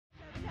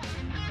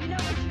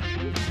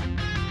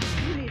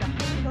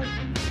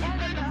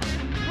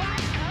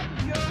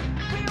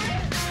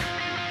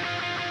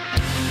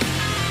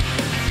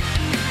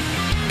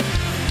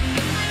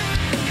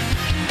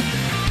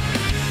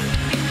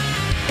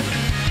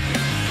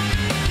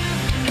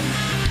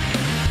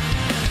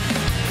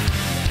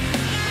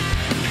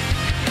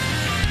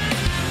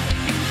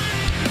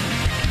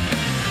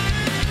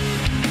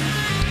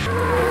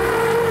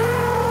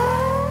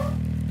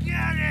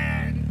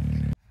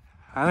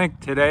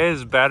Today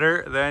is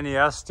better than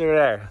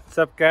yesterday. What's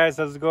up, guys?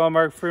 How's it going?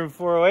 Mark Freeman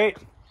 408.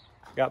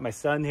 Got my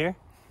son here.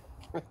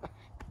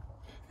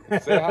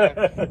 Say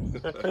hi.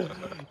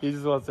 He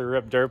just wants to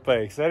rip dirt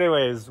bikes.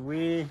 Anyways,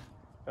 we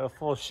got a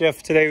full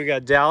shift today. We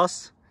got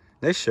Dallas.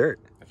 Nice shirt.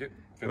 Thank you.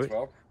 Fits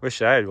well.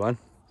 Wish I had one.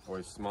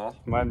 Boy's small.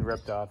 Mine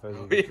ripped off as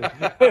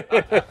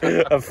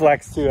a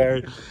flex too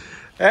hard.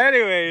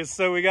 Anyways,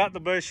 so we got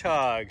the bush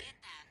hog.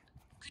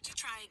 Could you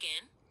try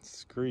again?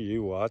 Screw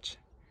you, watch.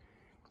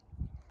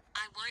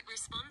 I won't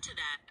respond to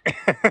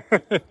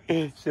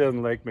that. She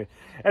doesn't like me.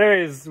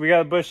 Anyways, we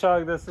got a bush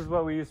hog. This is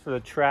what we use for the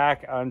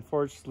track.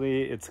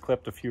 Unfortunately, it's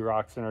clipped a few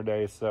rocks in our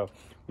day, so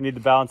we need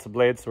to balance the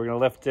blades. So we're gonna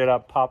lift it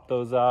up, pop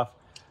those off,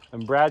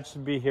 and Brad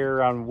should be here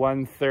around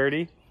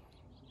 1:30.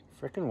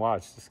 Freaking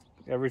watch! Just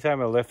every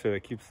time I lift it,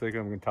 it keeps thinking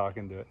I'm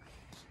talking to it.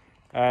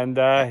 And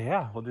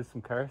yeah, we'll do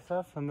some car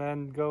stuff and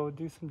then go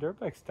do some dirt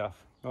bike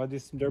stuff. You want to do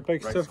some dirt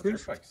bike stuff,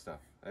 Chris? Dirt bike stuff.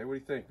 Hey, what do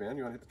you think, man?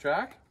 You want to hit the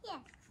track?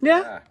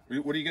 Yeah.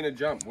 What are you gonna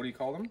jump? What do you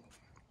call them?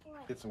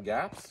 Hit some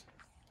gaps.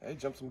 Hey,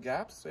 jump some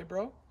gaps. Hey,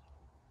 bro.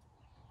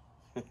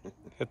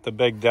 Hit the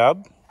big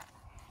dub.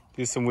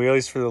 Do some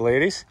wheelies for the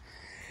ladies.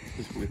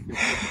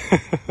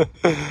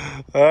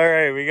 All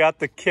right, we got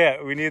the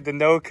kit. We need the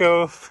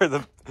Noco for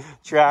the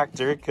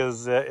tractor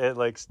because it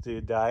likes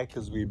to die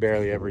because we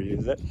barely ever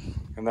use it.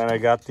 And then I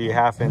got the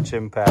 1/2-inch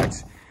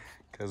impacts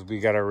because we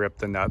got to rip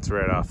the nuts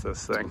right off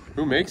this thing.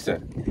 Who makes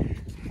it?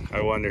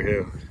 I wonder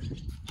who.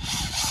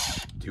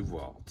 2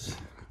 volts.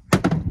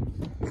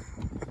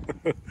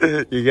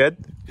 You good?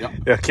 Yeah.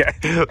 Okay,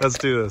 let's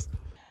do this.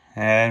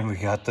 And we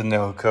got the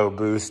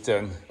Ecoboost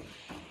in.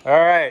 All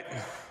right,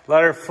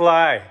 let her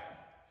fly.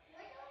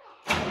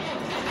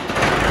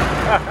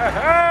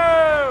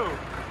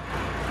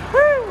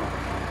 Woo!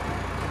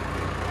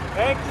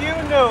 Thank you,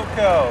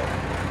 Noco.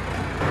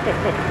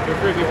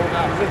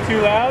 Is it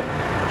too loud?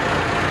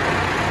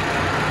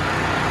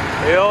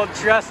 The old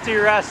trusty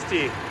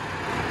rusty.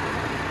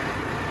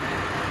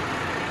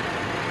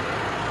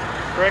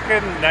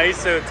 Frickin'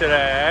 nice out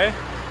today, eh?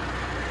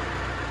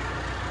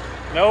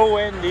 No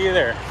wind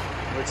either,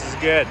 which is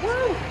good.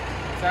 Woo!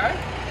 Sorry?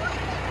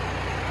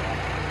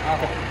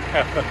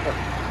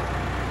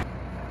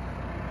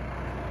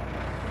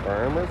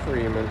 Farmer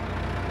Freeman.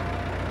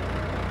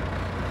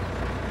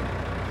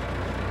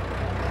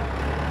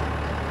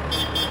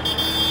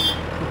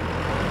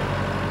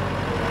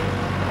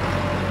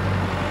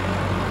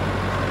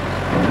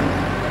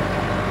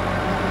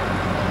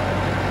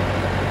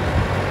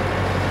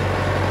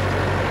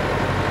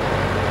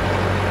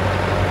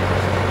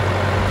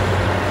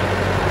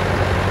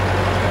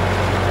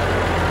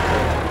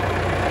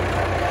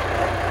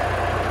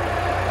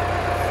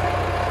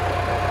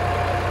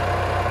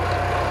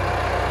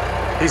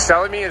 He's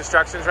telling me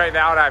instructions right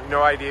now, and I have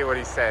no idea what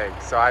he's saying,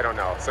 so I don't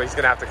know. So he's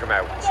gonna have to come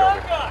out and show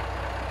me.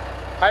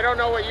 I don't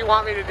know what you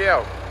want me to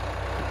do.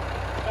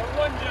 That's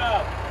one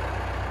job.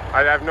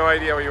 I have no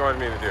idea what you want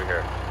me to do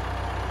here.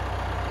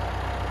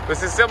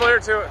 This is similar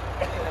to...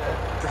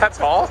 That's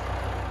all?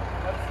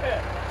 That's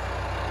it.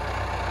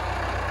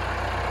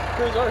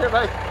 Who's over here,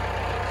 buddy?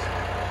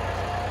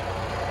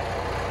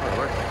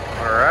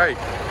 All right.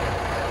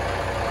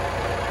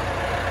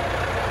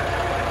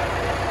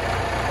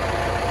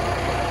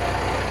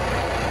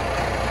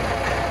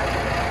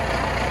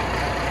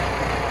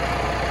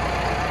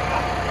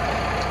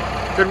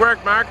 Good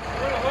work, Mark.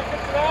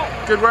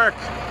 Good work.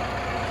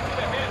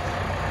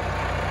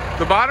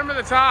 The bottom or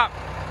the top?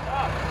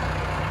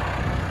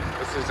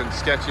 This isn't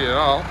sketchy at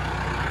all.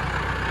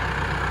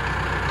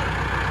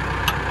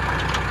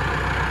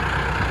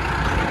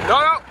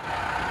 No.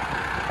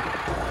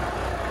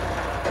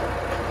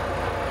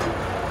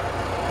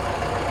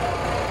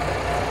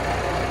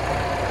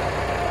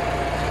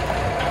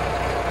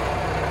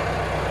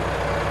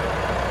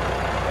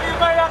 You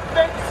might have to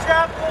make the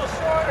strap a little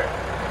shorter.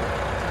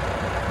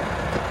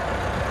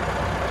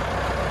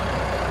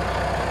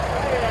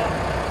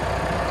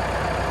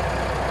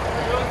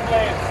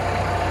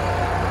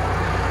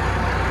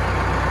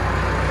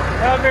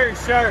 Not very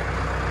sharp.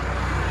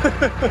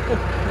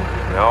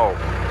 No,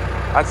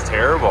 that's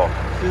terrible.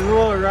 She's a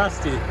little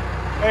rusty.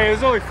 Hey, it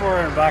was only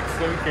 $400,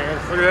 so who cares?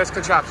 Look at this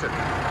contraption.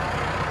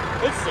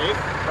 It's safe.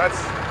 That's,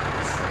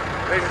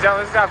 ladies and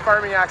gentlemen, this is how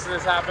farming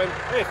accidents happen.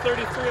 Hey,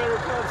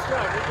 3,300-pound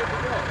strap. We're good to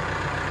go.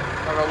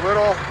 On a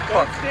little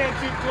Don't hook. stand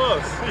too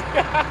close.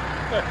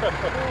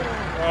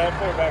 I'll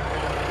pull it back.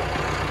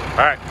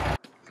 All right.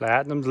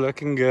 Platinum's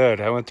looking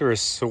good. I went through a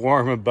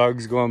swarm of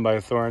bugs going by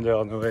Thorndale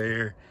on the way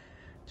here.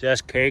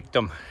 Just caked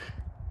them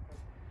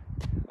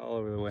all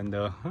over the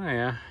window. Oh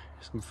yeah,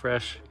 some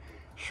fresh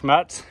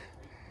schmutz.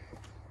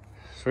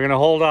 So we're gonna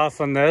hold off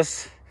on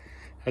this.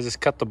 I just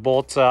cut the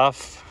bolts off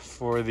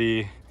for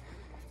the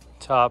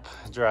top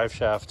drive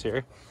shaft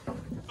here.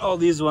 All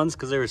these ones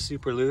because they were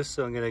super loose,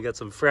 so I'm gonna get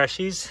some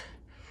freshies.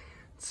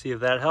 See if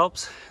that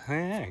helps.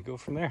 Yeah, go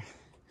from there.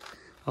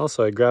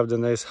 Also, I grabbed a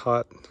nice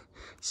hot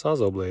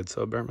Sawzall blade,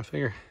 so I burnt my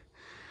finger.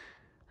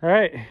 All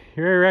right,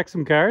 you ready to wreck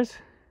some cars?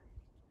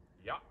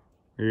 Yeah.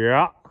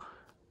 Yeah.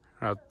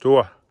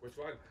 Outdoor. Which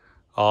one?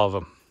 All of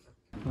them.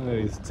 Look at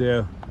these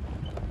two.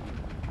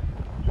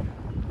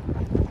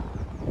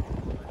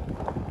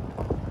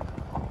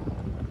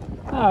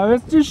 Oh,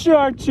 Mr.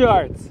 Short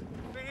Shorts.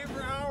 Been here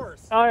for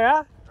hours. Oh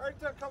yeah? I already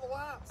took a couple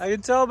laps. I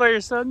can tell by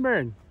your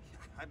sunburn.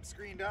 I'm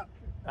screened up.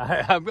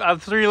 I'm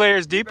 3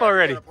 layers deep You better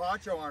already. get a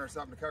poncho on or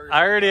something to cover your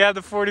I already had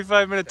the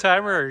 45-minute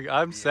timer.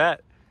 I'm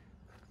set.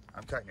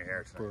 I'm cutting your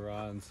hair tonight.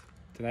 Bronze.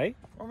 Tonight?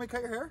 Want me to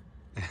cut your hair?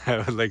 I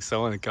would like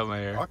someone to cut my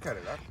hair. I'll cut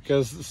it up.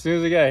 Because as soon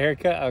as I get a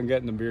haircut, I'm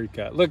getting the beard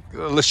cut. Look,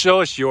 let's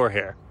show us your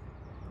hair.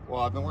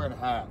 Well, I've been wearing a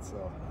hat,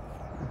 so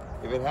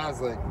if it has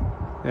like...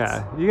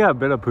 Yeah, you got a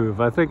bit of poof.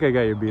 I think I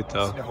got your beat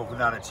though. No,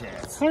 not a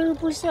chance. 100%.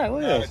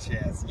 Look at Not this. a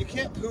chance. You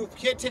can't poof.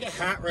 You can't take a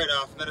hat right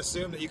off and then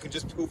assume that you can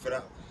just poof it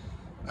up.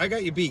 I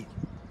got you beat.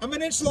 I'm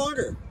an inch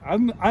longer.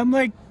 I'm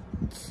like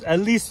at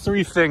least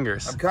 3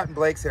 fingers. I'm cutting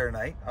Blake's hair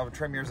tonight. I'll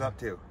trim yours up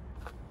too.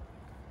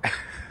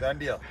 Done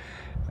deal.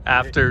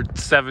 After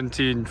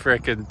 17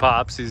 frickin'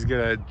 pops, he's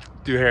gonna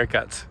do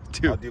haircuts.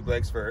 2. I'll do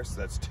Blake's first.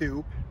 That's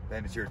 2.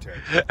 Then it's your turn.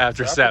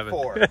 After So 7.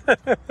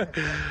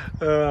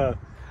 4.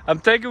 I'm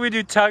thinking we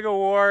do tug of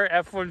war,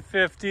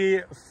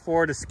 F-150,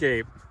 Ford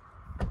Escape.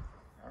 All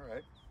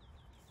right.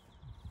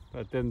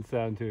 That didn't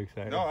sound too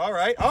exciting. No, all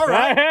right. All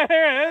right.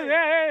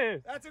 Hey.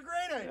 That's a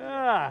great idea.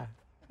 Ah,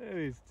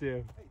 these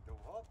two.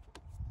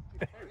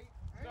 Hey,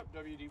 What's up,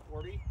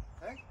 WD-40?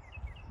 Hey.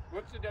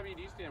 What's the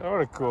WD stand Oh,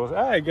 what a cool.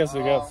 I guess we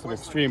got some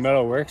Extreme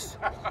Metal Works.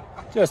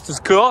 Just as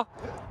cool. All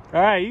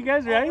right, you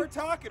guys ready? We're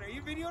talking. Are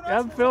you videoing us?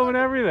 I'm filming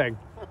everything.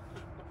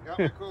 Got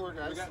my cooler,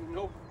 guys. We got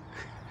no,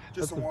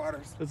 Just some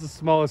waters. That's the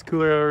smallest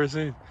cooler I've ever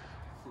seen.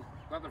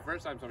 not the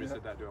first time somebody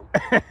said that to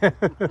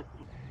him.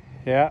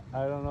 Yeah,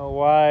 I don't know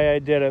why I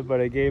did it,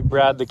 but I gave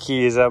Brad the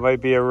keys. That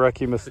might be a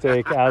rookie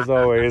mistake, as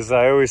always.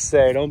 I always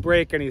say, don't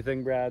break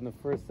anything, Brad. And the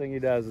first thing he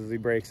does is he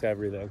breaks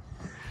everything.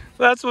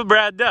 That's what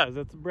Brad does.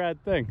 That's a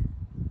Brad thing.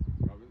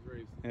 Robin's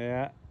raised.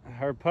 Yeah,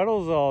 our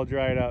puddle's all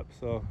dried up,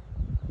 so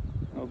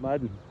no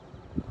mudding.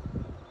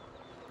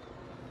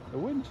 The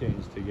wind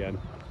changed again.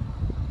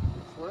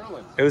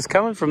 Swirling. It was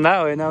coming from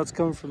that way, now it's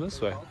coming from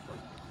this way.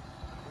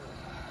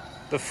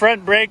 The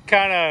front brake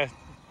kind of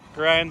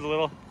grinds a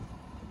little.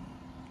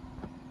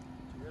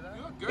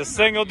 This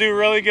thing will do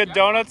really good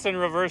donuts and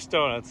reverse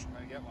donuts. I'm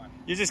gonna get one.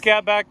 You just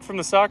got back from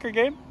the soccer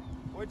game?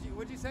 What'd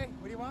you say?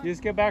 What do you want? You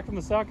just get back from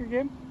the soccer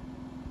game?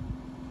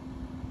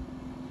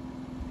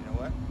 You know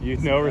what? You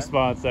no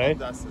response, eh? I'll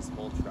dust this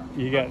whole truck.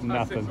 You got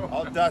nothing.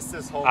 I'll dust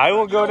this whole I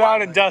will truck. go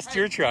down and dust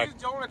your truck.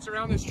 Use donuts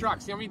around this truck.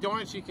 See how many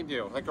donuts you can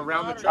do, like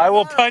around the truck. I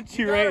will punch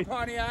you got right. it,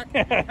 Pontiac.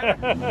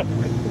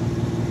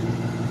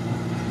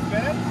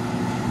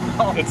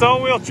 It's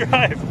all-wheel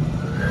drive.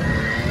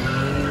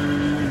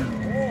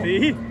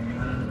 See?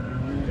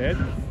 It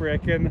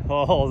frickin'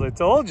 hauls. I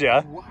told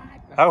ya. What?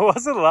 I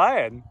wasn't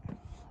lying.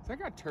 Has that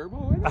got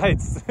turbo in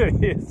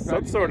it? It's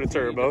some sort of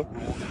turbo.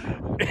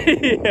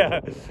 Yeah.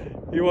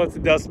 He wants to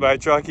dust my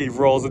truck. He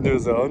rolls into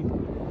his own.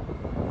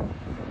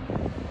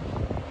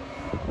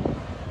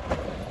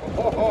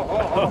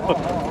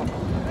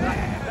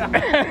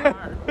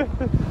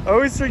 I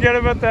always forget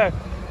about that.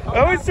 I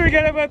always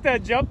forget about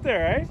that jump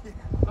there, right?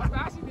 How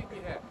fast do you think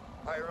you hit?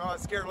 I don't know. I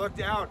was scared to look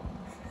down.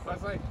 I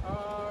was like,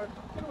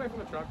 get away from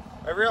the truck.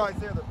 I realized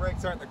there the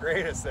brakes aren't the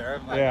greatest there.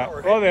 I'm like, Yeah. oh,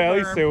 we're Well, hitting at the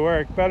least berm. they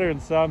work. Better than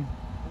some.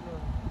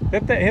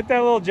 Hit that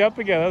little jump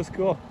again. That was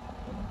cool.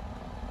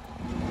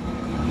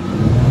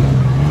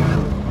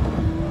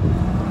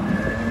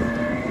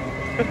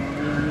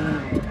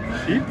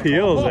 She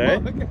peels, eh?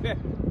 Look at that.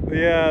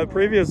 The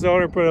previous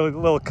owner put a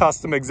little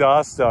custom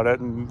exhaust on it,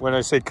 and when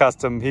I say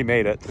custom, he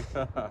made it.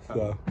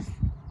 So.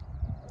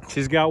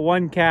 She's got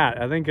 1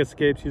 cat. I think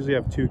Escapes usually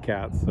have 2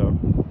 cats, so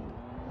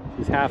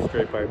she's half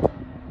straight piped.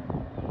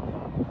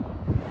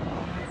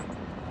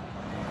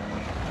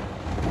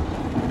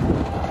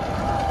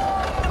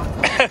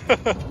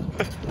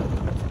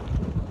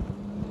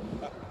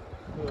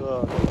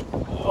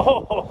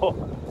 Oh.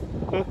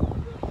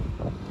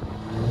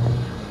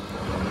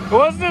 It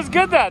wasn't as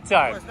good that It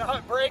time. was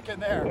not breaking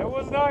there. It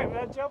was not.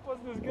 That jump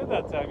wasn't as good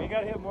that time. You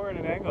got hit more at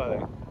an angle, I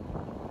think.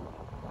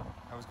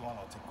 I was going a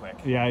little too quick.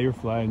 Yeah, you're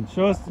flying.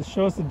 Show us the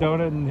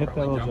donut and hit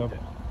that little jump.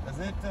 Is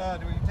it,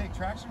 do we take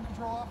traction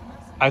control off of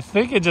this? I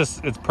think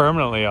it's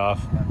permanently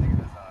off. Yeah, I think it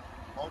is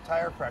on. Low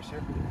tire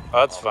pressure. Oh,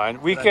 that's fine.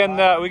 We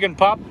can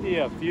pop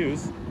the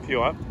fuse if you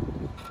want.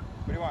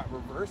 What do you want,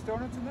 reverse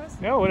donuts in this?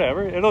 Yeah,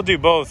 whatever. It'll do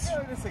both.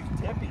 Yeah, this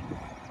thing's tippy.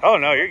 Oh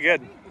no, you're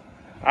good.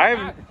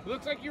 I'm.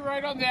 Looks like you're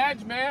right on the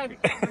edge, man.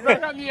 You're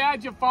right on the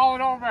edge of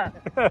falling over.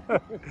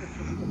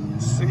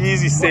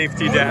 Easy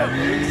safety, Dad.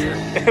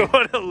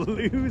 What a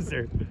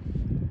loser.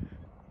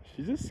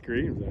 She just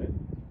screams, eh?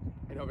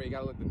 I know, but you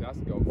gotta let the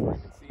dust go before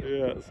you can see it.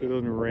 Yeah, so it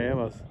doesn't ram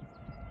us.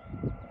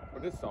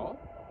 What is salt?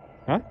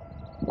 Huh?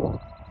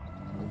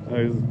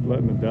 I was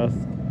letting the dust.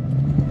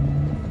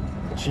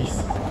 Jeez.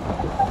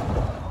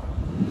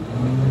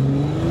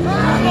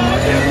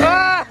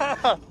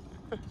 Ah!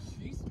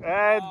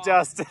 And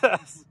dusted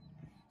us.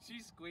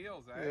 She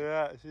squeals, eh?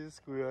 Yeah, she's a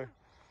squealer.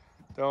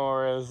 Don't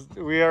worry,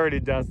 we already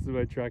dusted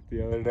my truck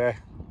the other day.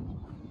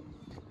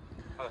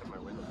 I like my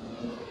window.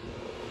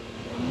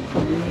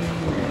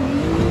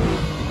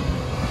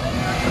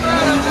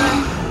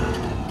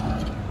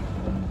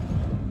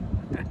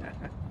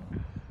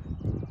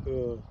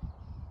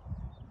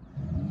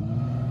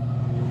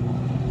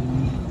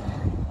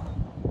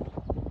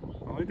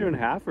 Only doing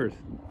halfers.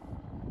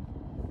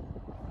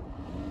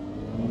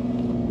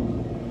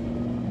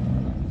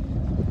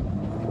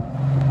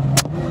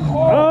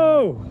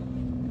 Oh!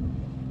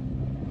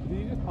 Did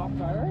you just pop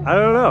tire? I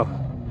don't know.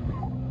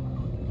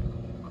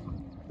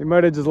 They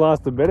might have just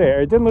lost a bit of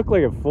air. It didn't look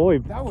like it fully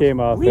came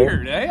off.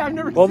 Weird, eh? I've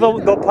never Well,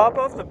 seen they'll pop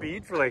off the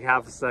bead for like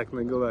half a second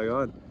and go back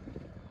on.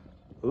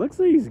 It looks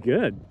like he's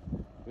good.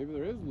 Maybe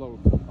there is low.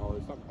 Oh,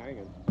 there's something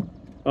hanging.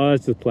 Oh,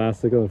 it's just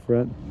plastic on the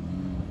front.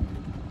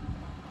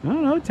 I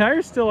don't know.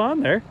 Tire's still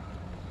on there,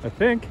 I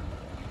think.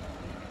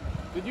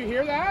 Did you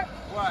hear that?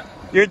 What?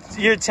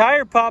 Your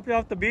tire popped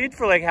off the bead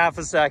for like half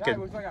a Yeah, it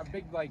second. was like a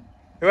big, like.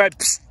 It went.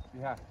 Psst.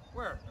 Yeah.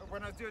 Where?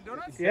 When I was doing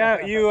donuts?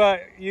 Yeah, you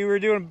were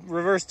doing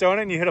reverse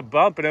donut and you hit a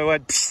bump and it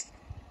went. Psst.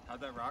 How'd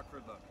that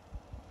Rockford look?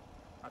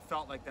 I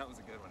felt like that was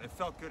a good one. It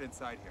felt good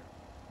inside here.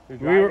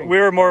 We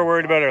were more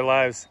worried about our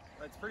lives.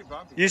 It's pretty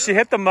bumpy. You should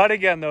hit the mud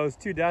again though. It's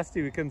too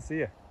dusty. We couldn't see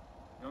you.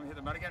 You want me to hit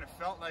the mud again? It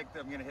felt like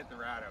I'm gonna hit the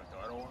rat out though.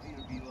 I don't want you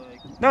to be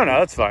like. No,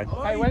 that's fine.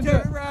 Oh, Hey, you when's did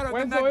the- the rat out.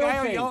 when's Then the that oil guy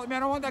will change? yell at me. I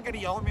don't want that guy to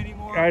yell at me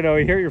anymore. I know.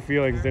 He hurt your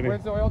feelings, didn't he?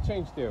 When's the oil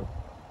change due?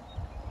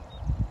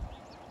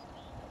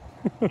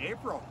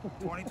 April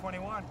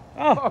 2021.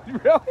 Oh,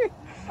 Really?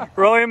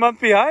 we're only a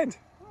month behind.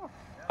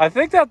 I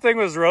think that thing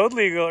was road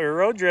legal or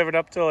road driven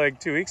up till like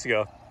 2 weeks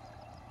ago.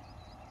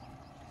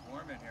 It's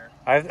warm in here.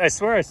 I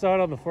swear I saw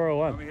it on the Want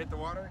 401. me to hit the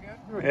water again?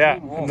 Yeah,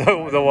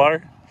 the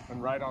water.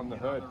 And right on the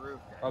Get on hood. the roof.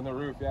 On the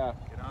roof, yeah.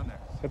 Get on there.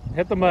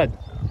 Hit the mud.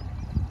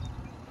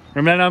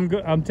 And then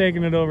I'm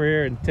taking it over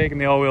here and taking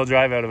the all-wheel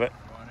drive out of it.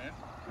 Going in?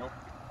 Nope.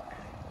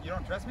 You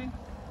don't trust me?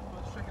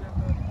 Let's check it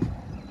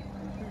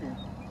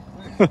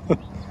out.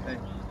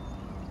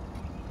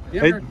 Hey.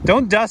 Hey,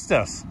 don't dust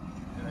us. Did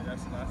I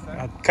dust it last time?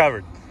 I'm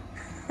covered.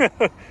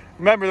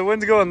 Remember, the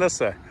wind's going this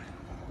way.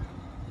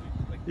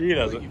 He You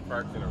doesn't.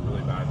 parked in a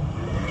really bad.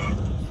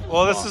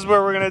 Well, this is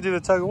where we're gonna do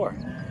the tug of war.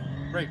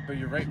 Right, but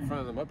you're right in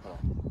front of the mud puddle.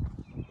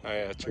 Oh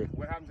yeah, true.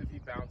 What happens if he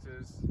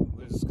bounces,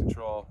 loses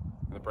control,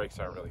 and the brakes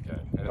aren't really good?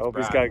 And I it's hope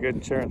he's Brad- got good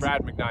insurance.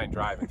 Brad McNine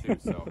driving too,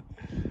 so.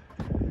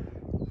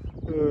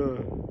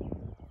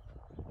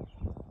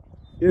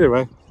 Either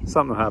way,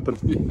 something will happen.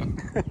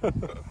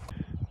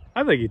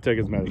 I think he took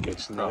his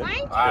medication. No,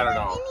 Right? I don't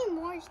know.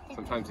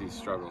 Sometimes he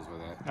struggles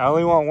with it. I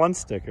only want one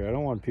sticker. I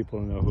don't want people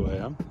to know who I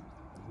am.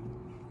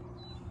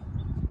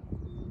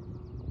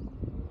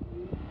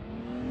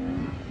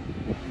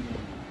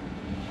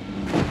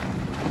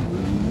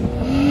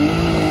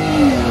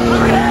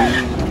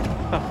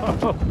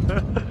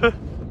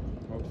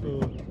 Oh,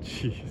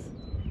 jeez.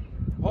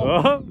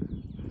 Oh.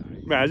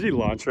 Imagine you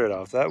launch right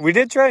off that. We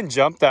did try and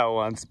jump that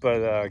once,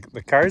 but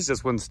the cars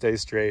just wouldn't stay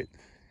straight.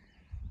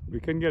 We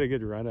couldn't get a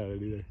good run at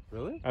it either.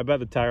 Really? I bet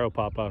the tire will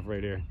pop off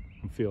right here.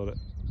 I'm feeling it.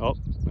 Oh,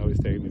 now he's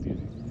taking it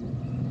easy.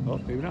 Oh,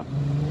 maybe not.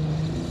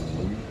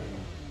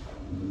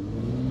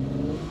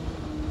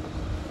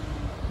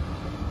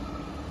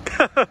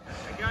 I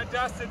got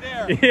dusted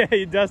there. Yeah,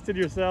 you dusted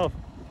yourself.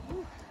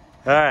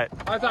 All right.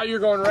 I thought you were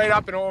going right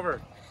up and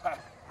over.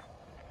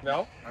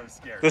 No? I was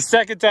scared. The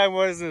second time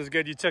wasn't as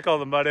good. You took all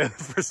the mud out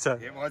the first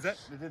time. It was it?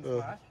 It didn't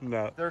splash?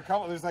 No. There are a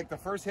couple. There's like the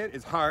first hit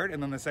is hard,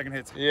 and then the second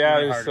hit's Yeah,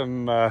 even there's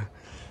harder. some.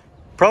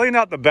 Probably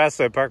not the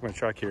best. I parked my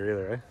truck here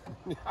either,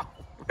 No,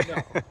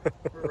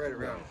 we're right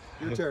around.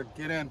 Your turn.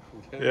 Get in.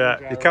 eh?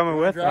 Yeah, you coming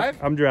with? drive?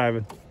 I'm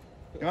driving.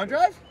 You want to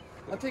drive?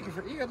 I'll take you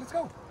for. Yeah, let's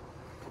go.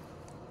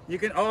 You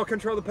can all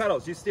control the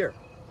pedals. You steer.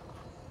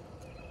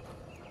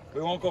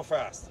 We won't go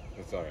fast.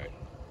 That's all right.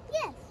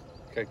 Yes.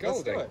 Okay, go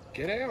Let's do then. it.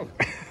 Get down.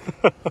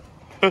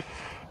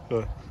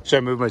 Should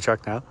I move my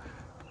truck now?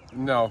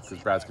 No, because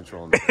Brad's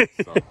controlling it.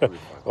 So it'll be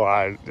fine. Well,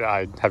 I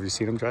have you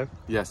seen him drive?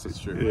 Yes, it's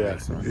true. Yeah,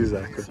 It sucks.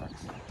 exactly. It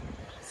sucks.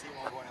 See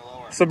one going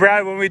lower. So,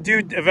 Brad, when we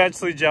do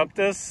eventually jump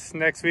this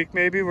next week,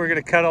 maybe we're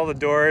gonna cut all the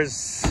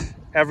doors,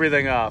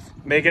 everything off,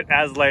 make it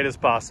as light as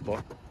possible.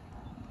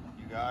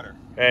 You got her.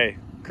 Hey,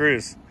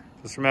 cruise.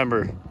 Just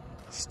remember,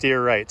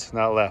 steer right,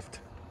 not left.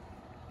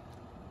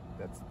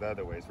 That's the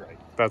other way's right.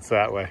 That's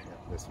that way. Yeah,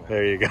 this way.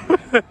 There you go.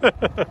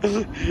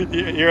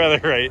 You're other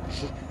right.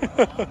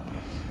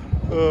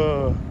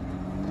 Oh.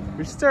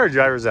 We should start a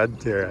driver's ed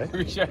here, right?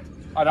 We should.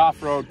 An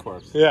off-road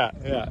course. Yeah,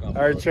 yeah.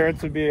 Our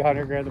insurance would be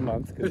 100 grand a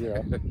month because you know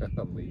At least. that's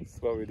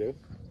what we do.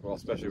 Well,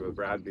 especially with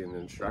Brad being an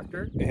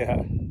instructor.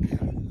 Yeah.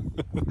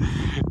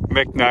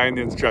 Mick9,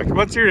 the instructor.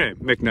 What's your name?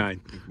 Mick9.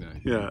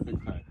 McNine. Yeah.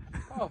 McNine.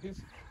 Oh,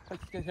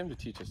 let's get him to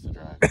teach us to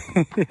drive.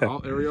 Yeah. Oh,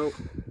 there we go.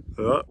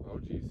 Oh, Oh,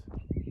 jeez.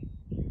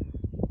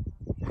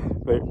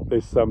 they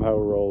somehow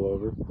roll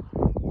over.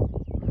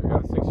 We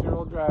got a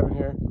 6-year-old driving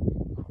here.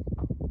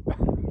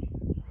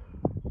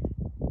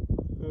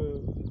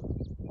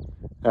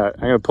 All right,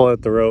 I'm gonna pull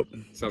out the rope.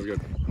 Sounds good.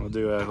 We'll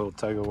do a little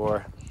tug of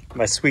war.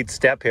 My sweet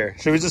step here.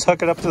 Should we just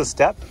hook it up to the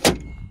step? I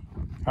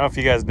don't know if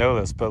you guys know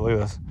this, but look at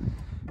this.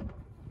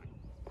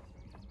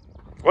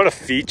 What a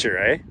feature,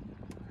 eh?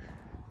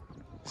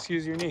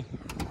 Excuse your knee.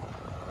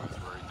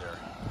 Right there.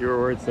 You were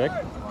worried sick?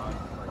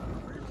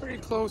 Pretty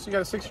close. You got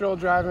a 6-year-old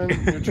driving.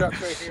 Your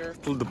truck's right here.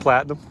 The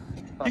platinum.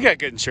 You got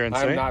good insurance,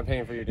 I'm right? not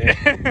paying for your damn.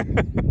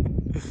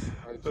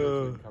 Cover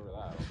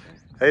that.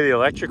 Hey, the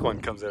electric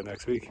one comes out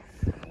next week.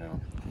 Yeah.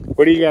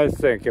 What do you guys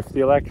think? If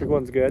the electric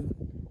one's good?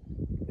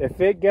 If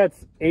it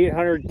gets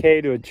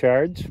 800K to a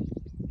charge,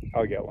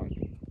 I'll get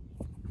one.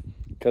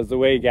 Because the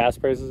way gas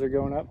prices are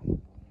going up,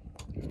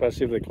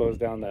 especially if they close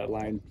down that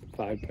Line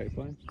 5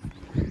 pipeline.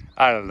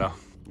 I don't know.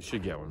 You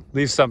should get one.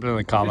 Leave something in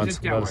the You comments.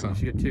 just get one. You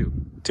should get 2.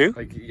 2?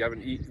 Like you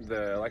haven't eaten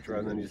the Electra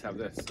and then you just have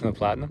this. A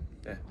platinum?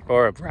 Yeah.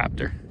 Or a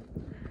Raptor.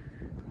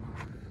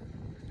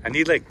 I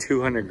need like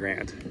 200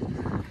 grand.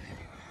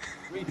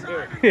 Me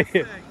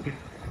too.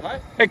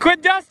 What? Hey,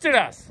 quit dusting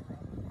us!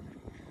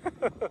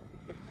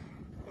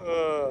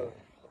 All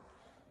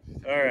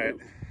right.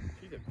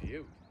 She's a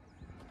beaut.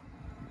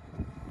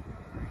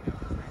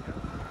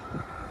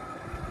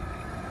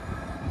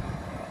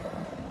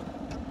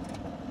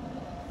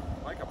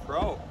 Like a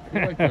pro.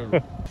 Like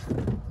a...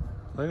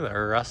 Look at the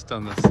rust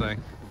on this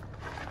thing.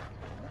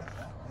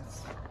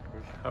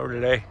 How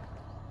today?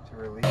 To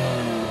release.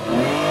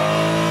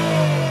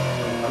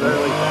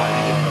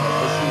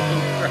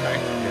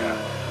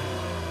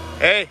 Yeah.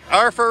 Hey,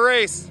 R for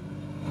race.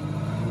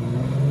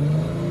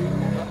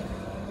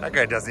 That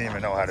guy doesn't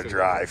even know how to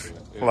drive.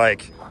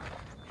 Like,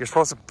 you're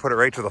supposed to put it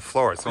right to the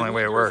floor. It's the only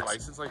way it works.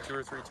 License like 2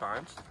 or 3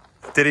 times.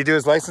 Did he do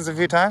his license a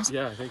few times?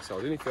 Yeah, I think so.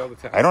 Didn't he fail the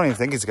test? I don't even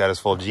think he's got his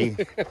full G.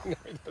 I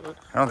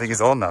don't think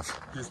he's old enough.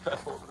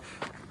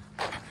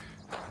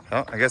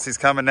 Oh, I guess he's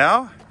coming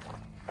now.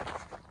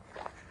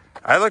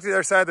 I looked at the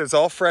other side. There's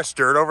all fresh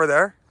dirt over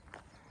there.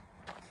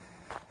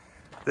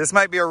 This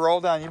might be a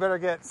roll down. You better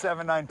get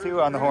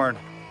 792 on the horn.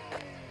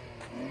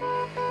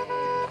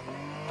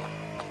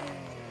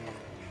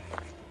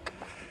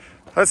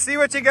 Let's see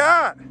what you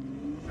got.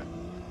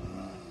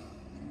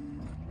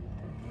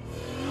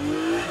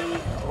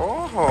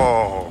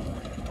 Oh,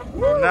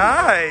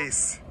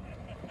 nice.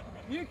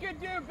 You could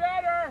do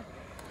better.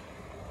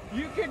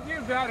 You could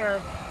do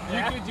better.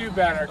 You could do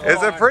better.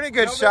 It's a pretty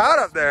good shot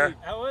up there.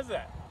 How was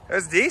that?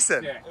 It's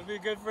decent. Yeah. It'd be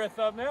good for a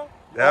thumbnail?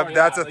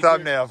 That's a like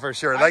thumbnail for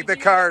sure. I Like the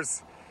think-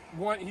 cars.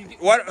 What?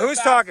 Who's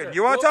talking?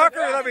 You want to talk or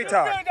let me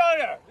talk?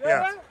 No.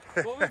 Yeah.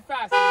 What was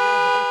faster?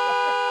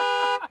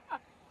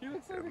 He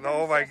looks like the guy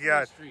Oh on my Sesame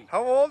God. Street.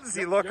 How old does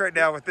he look right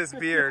now with this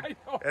beard I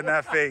know. and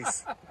that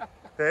face?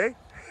 Hey?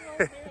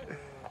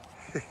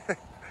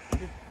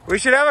 We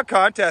should have a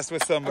contest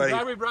with I'm somebody.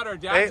 glad we brought our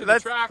dad Hey, to the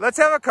track. let's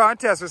have a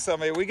contest with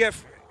somebody.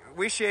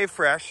 We shave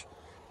fresh.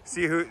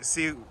 See who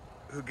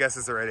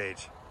guesses the right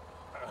age.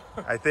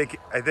 I think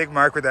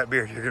Mark, with that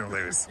beard, you're gonna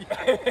lose.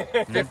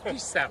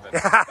 57.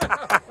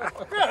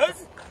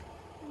 Yes.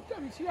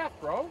 WTF,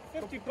 bro?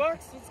 $50,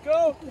 let's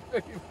go.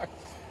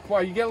 Come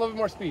on, you get a little bit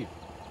more speed.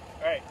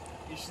 All right,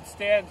 you should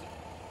stand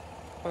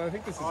Well, I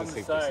think this is on a the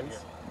safe side distance.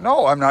 here.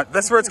 No, I'm not.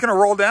 That's where it's gonna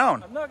roll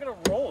down. I'm not gonna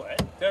roll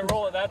it. Did I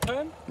roll it that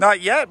time?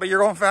 Not yet, but you're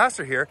going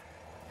faster here.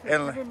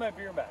 Give And me my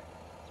beer back.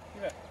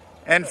 Give it.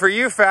 and for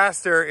you,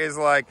 faster is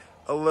like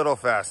a little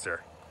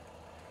faster.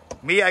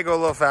 Me, I go a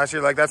little faster.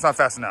 You're like, that's not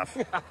fast enough.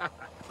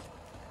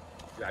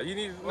 Yeah, you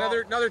need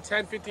another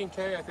 10,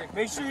 15K, I think.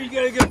 Make sure you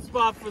get a good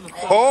spot for the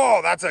phone. Oh,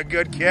 that's a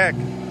good kick. Ain't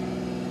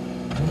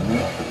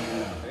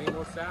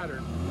no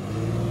Saturn.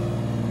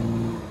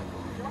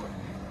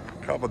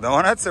 Couple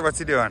donuts, or what's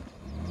he doing?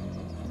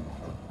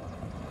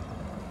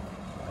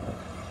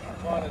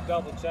 I want to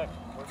double check.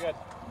 We're good.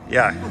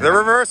 Yeah, the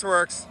reverse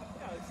works.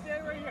 Yeah,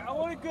 stand right here. I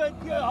want a good.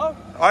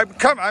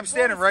 I'm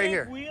standing right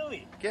here.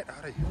 Wheelie. Get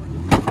out of here.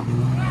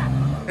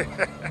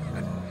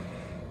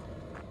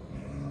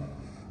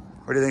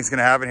 What do you think's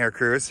gonna happen here,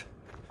 Cruz?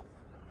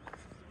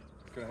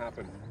 What's going to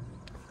happen?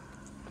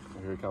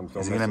 Oh, here he comes.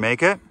 Is he gonna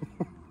make it?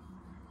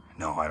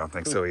 No, I don't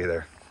think so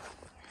either.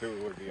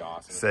 It would be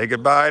awesome. Say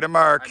goodbye to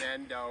Mark. An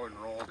endo and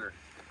rolled her.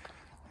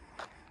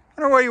 I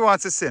don't know where he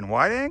wants us in.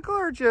 Wide angle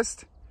or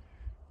just?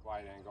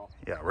 Wide angle.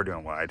 Yeah, we're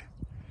doing wide.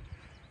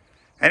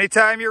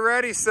 Anytime you're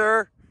ready,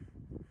 sir.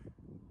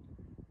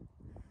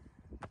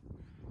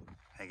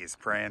 I think he's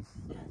praying.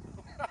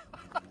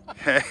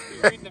 He's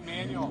reading the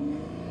manual.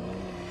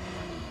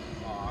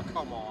 Oh,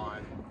 come on.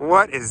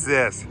 What is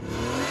this?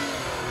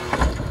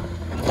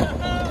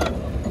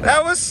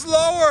 That was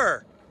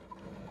slower.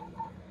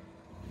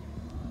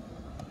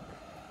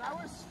 That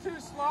was too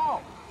slow.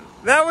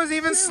 That was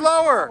even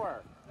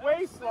slower.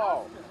 Way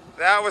slow.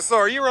 That was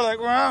slower. You were like,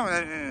 well,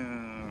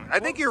 I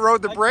think you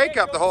rode the brake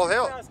up the whole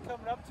hill. I was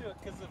coming up to it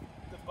because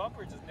the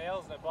bumper just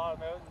nails and I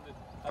bottom out. And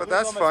I But lose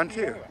that's all my fun speed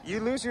too. anyway. You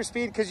lose your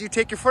speed because you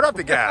take your foot off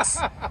the gas.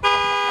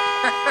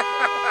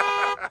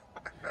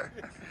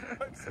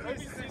 Let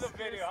me see the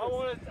video.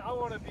 I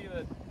want to be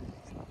the.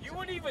 You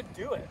wouldn't even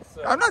do it.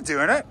 So. I'm not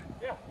doing it.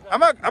 Yeah. I'm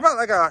not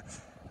like a.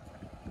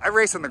 I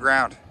race on the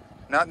ground,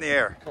 not in the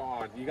air. Come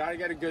on. You got to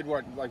get a good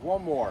one. Like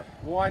one more.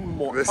 One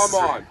more. This Come is-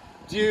 on.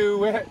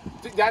 Do it.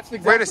 That's exactly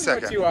Wait a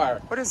second. what you are.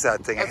 What is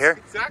that thing in That's here?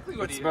 exactly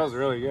what It he smells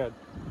really good.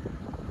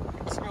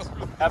 is. It smells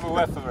really Have a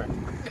whiff of her.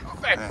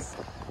 Thanks.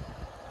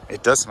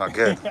 It does smell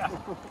good.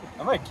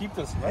 I might keep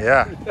this.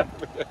 Yeah.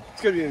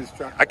 It's gonna be in his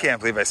truck. I can't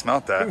believe I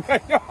smelled that.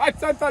 I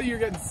thought you were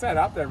getting set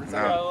up there. Got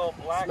a little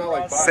black Smell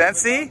like rust.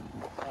 Scentsy?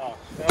 Oh,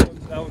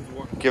 that one's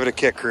warm. Give it a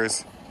kick,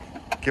 Cruz.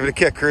 Give it a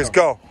kick, Cruz.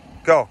 Go.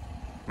 Go.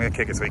 I'm going to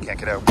kick it so he can't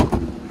get out.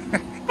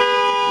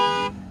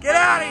 Get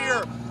out of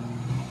here!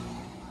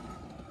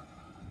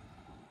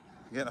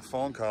 I'm getting a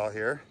phone call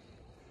here.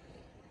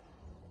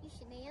 You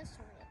should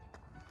answer it.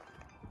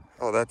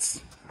 Oh,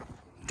 that's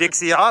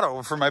Dixie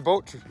Auto for my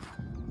boat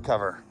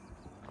cover.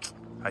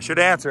 I should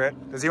answer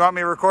it. Does he want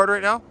me to record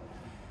right now?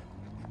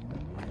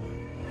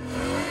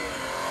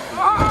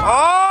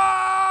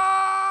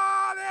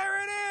 Oh,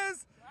 there it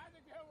is.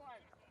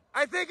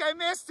 I think I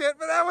missed it,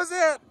 but that was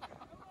it.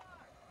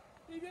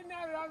 He didn't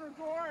have it on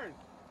record.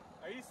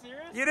 Are you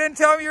serious? You didn't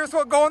tell me you were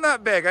supposed to go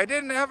that big. I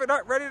didn't have it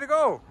ready to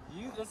go.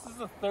 This is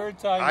the third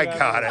time. I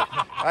got it.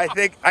 I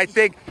think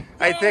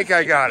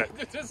I got it.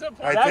 That felt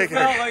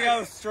like I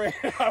was straight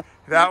up.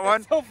 That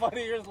one? It's so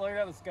funny. You're just looking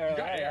at the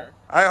sky.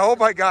 I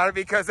hope I got it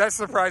because that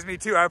surprised me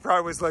too. I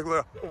probably was like,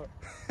 look.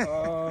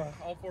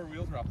 All four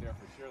wheels were up there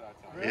for sure that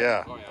time. Really?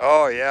 Yeah.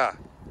 Oh yeah.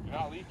 You're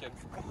not leaking.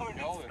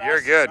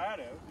 You're good.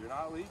 You're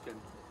not leaking.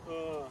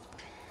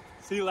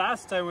 See,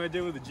 last time when I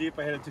did with the Jeep,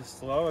 I hit it too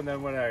slow, and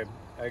then when I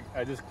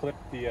just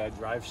clipped the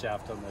drive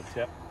shaft on the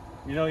tip.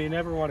 You know, you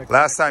never want to.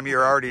 Last time you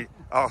were already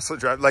also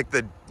drive like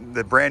the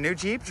brand new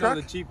Jeep truck.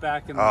 No, the Jeep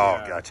back in the.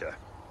 Oh, gotcha.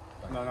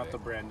 No, not the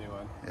brand new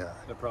one. Yeah.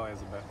 That probably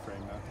has a bent frame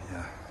now.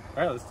 Yeah.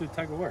 All right, let's do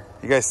tug of war.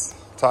 You guys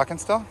talking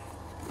still?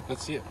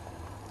 Let's see it.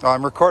 Oh,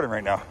 I'm recording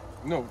right now.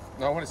 No,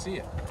 I want to see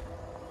it.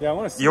 Yeah, I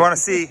want to see. You want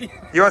to see?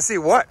 You want to see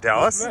what,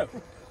 Dallas?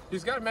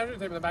 He's got a measure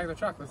tape in the back of the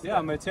truck. Let's see Yeah,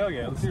 I'm gonna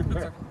tailgate. Let's see.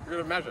 You're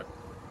gonna measure.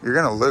 You're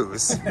gonna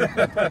lose.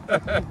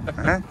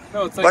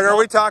 No, it's Like, are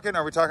we talking?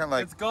 Are we talking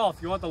like? It's golf.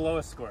 You want the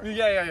lowest score.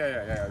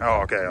 Yeah.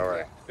 Oh, okay, all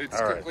right. It's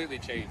All right. completely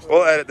changed.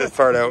 We'll edit this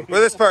part out. Well,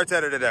 this part's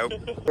edited out.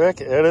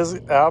 Rick, it is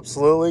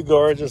absolutely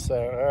gorgeous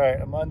out. All right,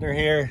 I'm under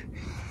here,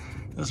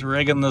 just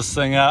rigging this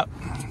thing up.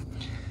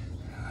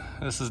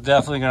 This is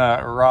definitely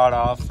gonna rot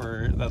off,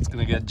 or that's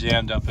gonna get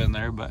jammed up in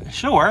there, but it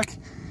should work.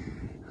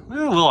 Look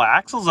at the little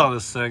axles on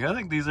this thing. I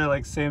think these are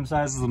like same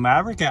size as the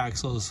Maverick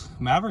axles.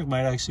 Maverick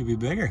might actually be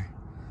bigger.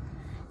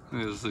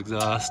 Look at this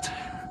exhaust.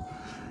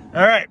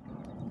 All right,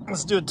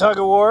 let's do a tug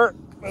of war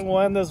and we'll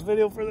end this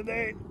video for the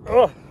day.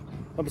 Oh,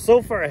 I'm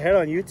so far ahead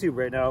on YouTube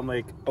right now. I'm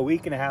like a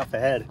week and a half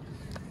ahead.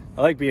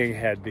 I like being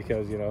ahead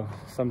because, you know,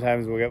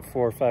 sometimes we'll get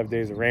 4 or 5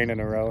 days of rain in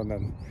a row and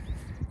then,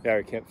 yeah,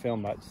 we can't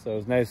film much. So it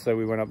was nice that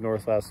we went up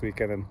north last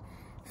weekend and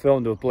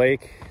filmed with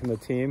Blake and the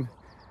team.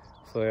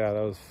 So yeah,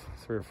 that was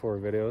 3 or 4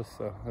 videos.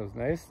 So that was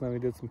nice. Then we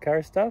did some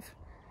car stuff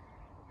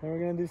and we're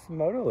gonna do some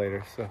moto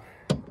later. So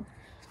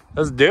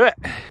let's do it.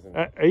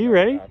 Are you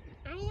ready?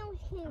 I know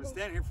I'm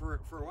standing here for a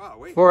while.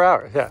 Wait. 4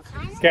 hours, yeah.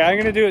 Okay, I'm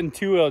gonna do it in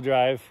 2-wheel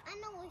drive I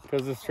know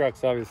because this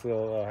truck's obviously a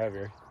little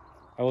heavier.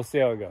 And we'll see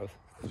how it goes.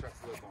 This truck's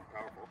a little more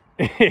powerful.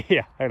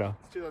 Yeah, I know.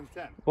 It's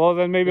 2010. Well,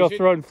 then maybe I'll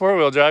throw it in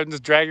 4-wheel drive and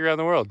just drag you around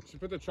the world.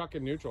 Should put the truck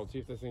in neutral, see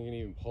if this thing can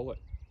even pull it.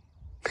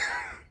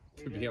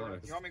 To be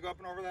honest. You want me to go up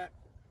and over that?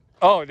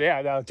 Oh,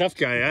 yeah, no, tough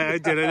guy. I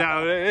did it now.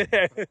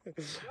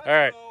 All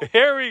right,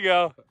 here we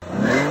go.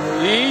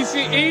 Easy,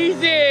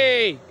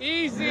 easy,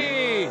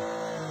 easy.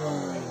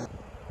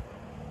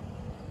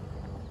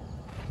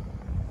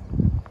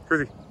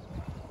 Cruzy.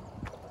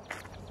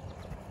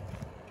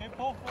 Okay,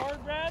 pull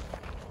forward, Brad.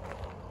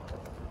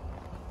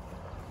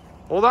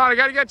 Hold on, I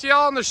gotta get you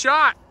all in the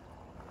shot.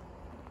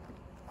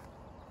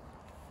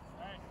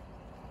 All right,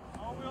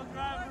 all-wheel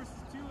drive versus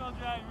 2-wheel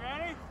drive.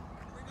 Ready?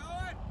 We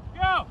going?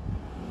 Go!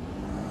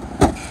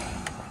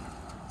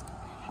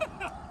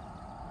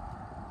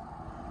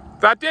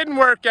 That didn't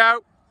work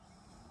out.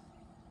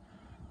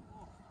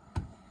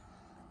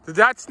 Did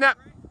that snap?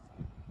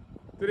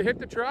 Did it hit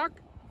the truck?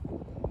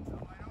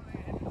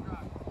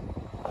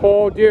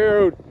 Oh,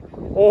 dude.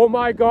 Oh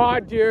my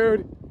God,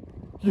 dude.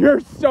 You're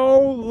so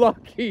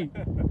lucky.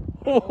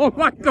 Oh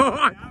my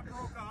God.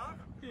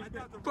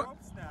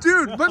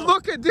 Dude, but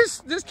look at this.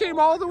 This came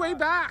all the way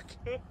back.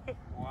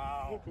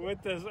 Wow.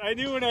 With this, I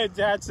knew when I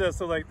attached this,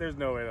 so like, there's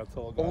no way that's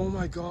holding. Oh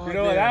my God. You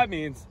know what man. that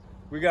means?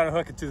 We gotta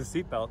hook it to the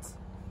seat belts.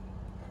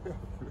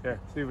 Here,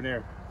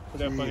 souvenir. Put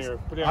that on here.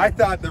 Put it I on.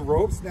 thought the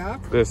rope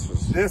snapped. This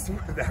was.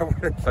 That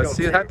would have killed Let's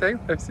see you. that thing.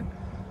 Let's see.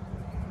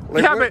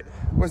 Like, Yeah, what-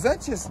 was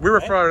that just? We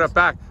were throwing it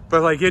back,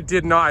 but like it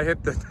did not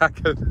hit the back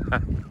of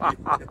that.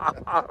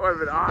 That would have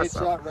been It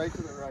awesome. shot right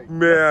to the right.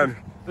 Man.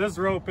 This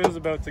rope is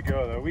about to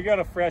go though. We got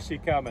a freshie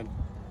coming.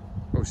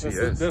 Oh, she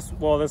is. This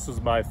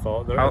was my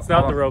fault. How- It's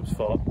not how the long- rope's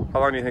fault.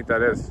 How long do you think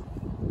that is?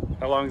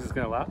 How long is this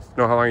gonna last?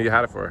 No, how long you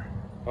had it for?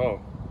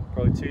 Oh,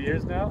 probably 2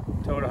 years now.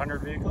 Towed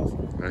 100 vehicles.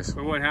 Nice.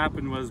 But what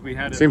happened was we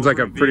had it Seems like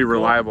over a pretty vehicle.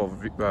 reliable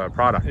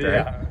product, eh?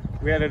 Yeah,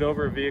 we had it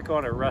over a vehicle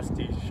on a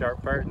rusty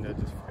sharp part and it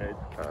just frayed.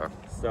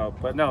 So,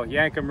 but no,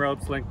 yank 'em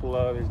ropes, link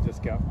below, there's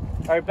discount.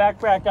 All right,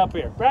 back up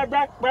here. Brad,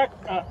 back. Brad,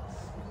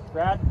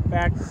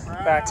 back.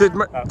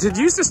 Did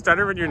you used to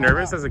stutter when you're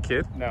nervous as a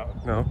kid? No.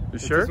 No. You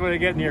It's sure? just when I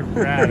get near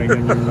Brad, I get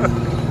nervous.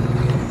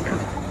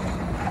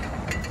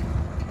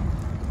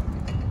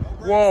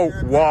 Whoa,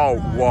 whoa,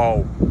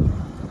 whoa.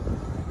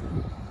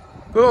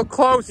 A little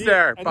close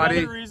there, buddy.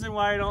 Another reason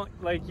why I don't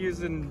like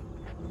using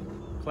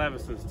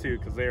clevises too,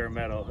 because they are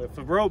metal. If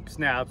the rope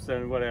snaps,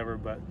 then whatever,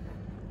 but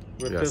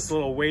with this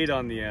little weight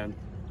on the end.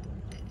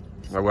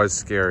 That was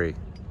scary.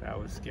 That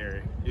was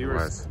scary.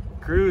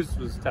 Cruise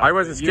was tough. I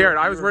wasn't scared.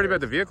 I was worried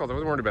about the vehicles. I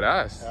wasn't worried about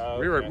us.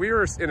 Oh, okay. We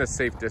were in a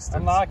safe distance.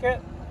 Unlock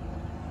it.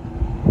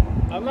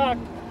 Unlock.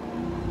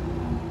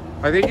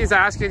 I think he's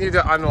asking you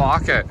to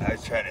unlock it. I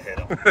was trying to hit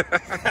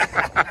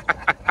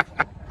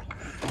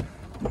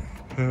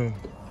him.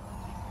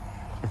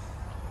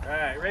 All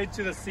right, right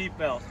to the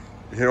seatbelt.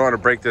 You don't want to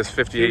break this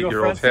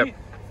 58-year-old's hip.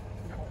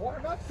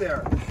 Warm up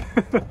there.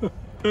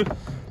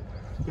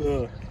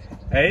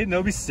 Hey,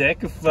 don't be sick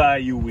if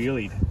you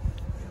wheelied.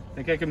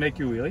 Think I can make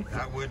you wheelie?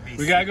 That would be.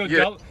 We gotta go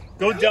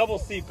double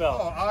seatbelt.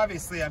 Oh,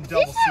 obviously I'm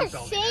double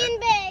seatbelt. This is Shane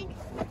bag.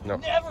 No.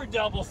 Never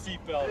double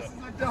seatbelt. This is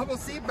a double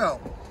seatbelt.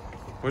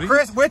 What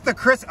Chris, with the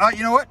Chris,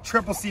 you know what?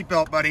 Triple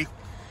seatbelt, buddy.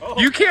 Oh.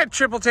 You can't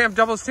triple stamp,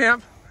 double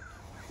stamp.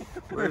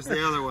 Where's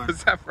the other one?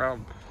 What's that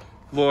from?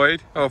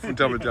 Lloyd? Oh, from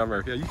Dumb and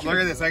Dumber. Yeah, you Look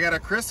at this. I got a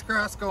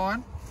crisscross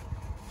going.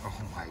 Oh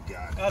my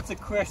God. That's a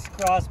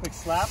crisscross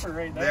McSlapper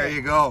right there. There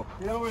you go.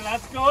 You know where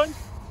that's going?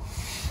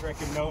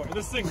 Freaking nowhere.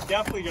 This thing's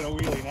definitely gonna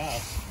wheelie now.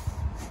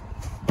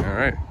 All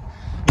right.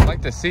 I'd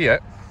like to see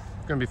it.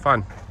 It's gonna be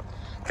fun.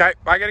 Okay,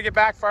 I gotta get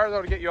back far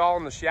though to get you all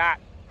in the shot.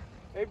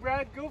 Hey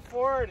Brad, go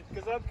forward,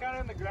 because I'm kind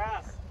of in the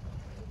grass.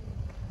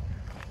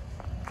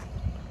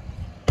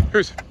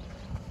 Who's?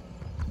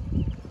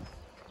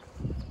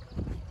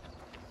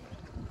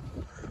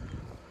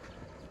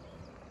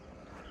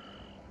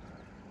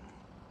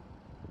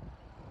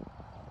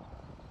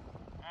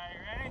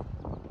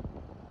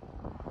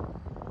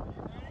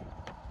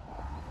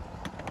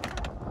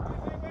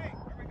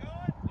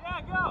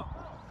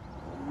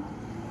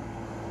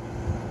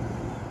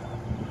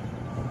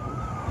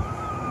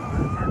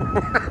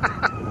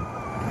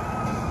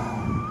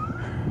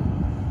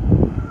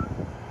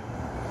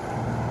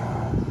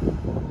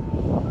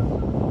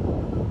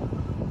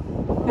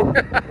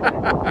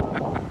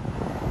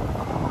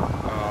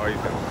 Oh,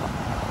 Ethan.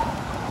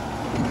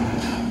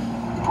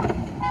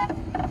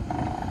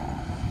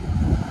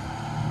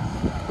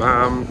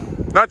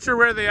 Not sure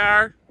where they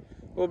are.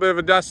 A little bit of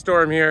a dust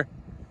storm here.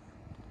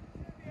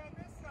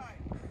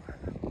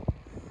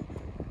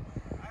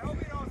 I hope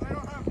he knows I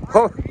don't have brakes.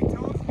 Oh. He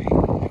told me.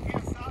 I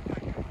can't stop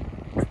that guy.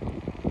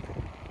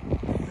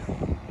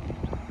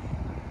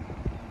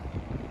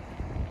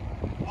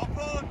 I'll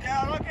pull him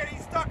down. Look at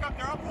he's stuck up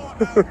there. I'll pull him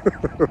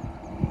down.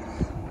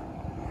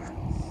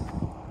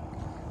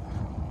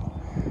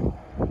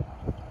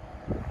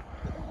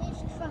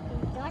 He's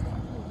fucking ducky.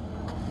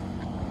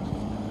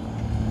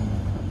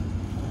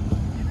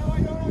 You know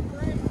I don't have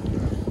brakes.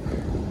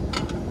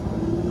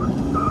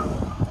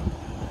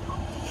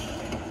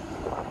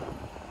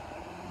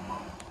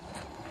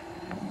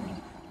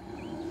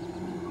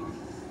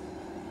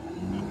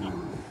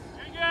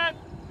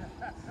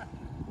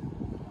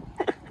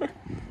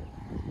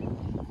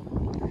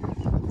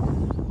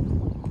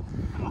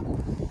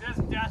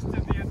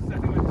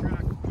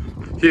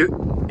 You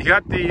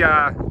got the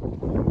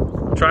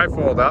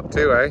trifold up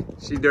too, eh?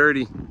 She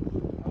dirty.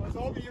 I was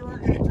hoping you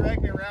weren't going to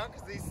drag me around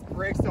because these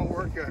brakes don't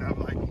work good. I'm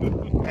like,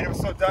 and it was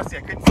so dusty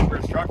I couldn't see where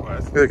his truck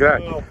was. Look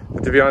at that.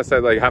 But to be honest,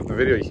 like half the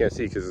video you can't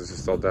see because it's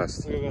just all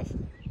dust. Look at this.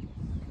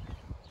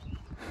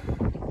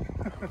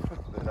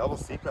 The double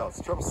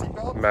seatbelts, triple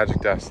seatbelt. Magic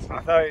dust.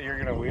 I thought you were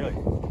gonna wheelie.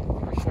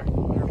 For sure,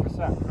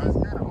 100%. I was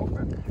kind of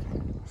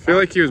hoping. I feel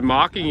like he was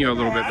mocking you a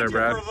little bit there,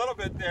 Brad. For a little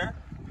bit there.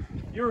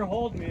 You were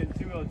holding me in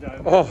two-wheel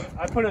drive. Oh.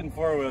 I put it in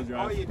four-wheel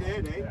drive. Oh, you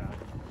did, eh?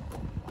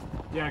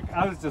 Yeah,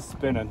 I was just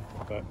spinning,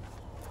 but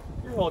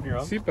you're holding your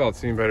own. Seatbelt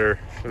seen better.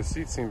 The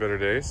seats seen better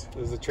days.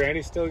 Is the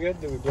tranny still good?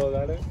 Did we blow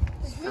that out?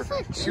 Is this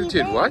a You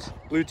did what?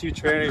 Bluetooth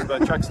trannies,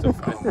 but truck's still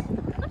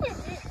fine.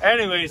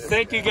 Anyways,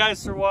 thank you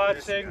guys for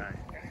watching.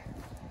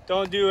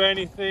 Don't do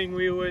anything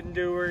we wouldn't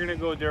do. We're gonna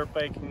go dirt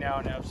biking now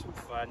and have some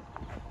fun.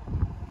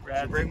 Should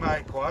Brad, I bring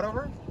my quad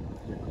over?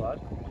 your quad?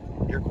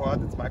 Your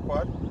quad, that's my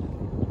quad.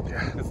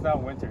 Yeah. It's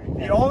not winter.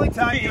 The only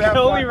time you You have can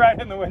only fun,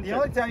 ride in the winter. the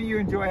only time you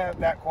enjoy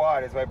that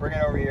quad is by bringing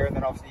it over here and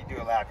then obviously you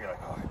do a lap. You're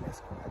like, oh, I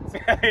miss quads.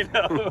 I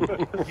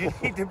know. You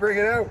need to bring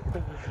it out.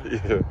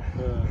 Yeah.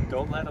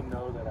 Don't let them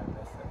know that I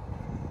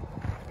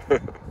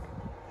miss it.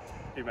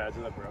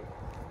 Imagine that, bro.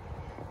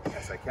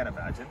 Yes, I can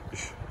imagine.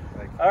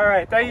 Like, All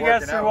right, thank you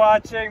guys working for out.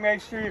 watching.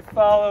 Make sure you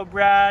follow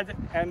Brad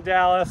and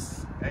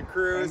Dallas And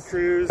Cruz. and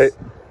Cruz. Hey.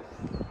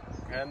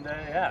 And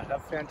yeah, have a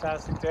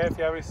fantastic day. If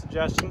you have any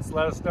suggestions,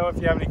 let us know. If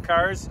you have any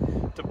cars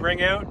to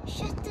bring out,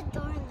 Shut the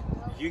door in the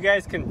road. you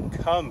guys can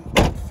come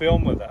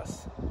film with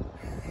us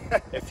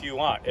if you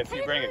want. If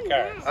you bring a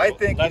car, So I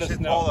think let you us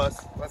should know. pull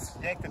us. Let's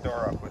yank the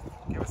door up with.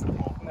 Give us a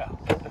pull. No.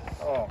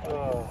 Oh,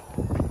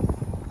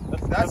 my.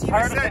 That's You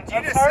part just of said. the-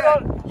 You that's just part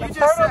said. of- You that's just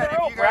part of said. the If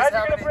rule, you Brad. guys You're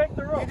have gonna any, break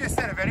the rule. you just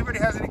said if anybody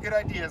has any good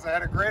ideas, I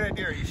had a great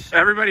idea. You should.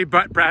 Everybody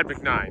but Brad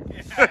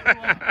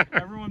McNine.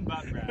 Everyone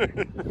but Brad.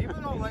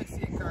 People don't like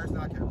seeing cars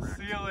not get wrecked.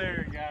 See you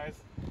later, guys.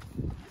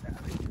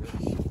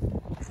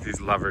 See these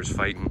lovers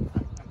fighting.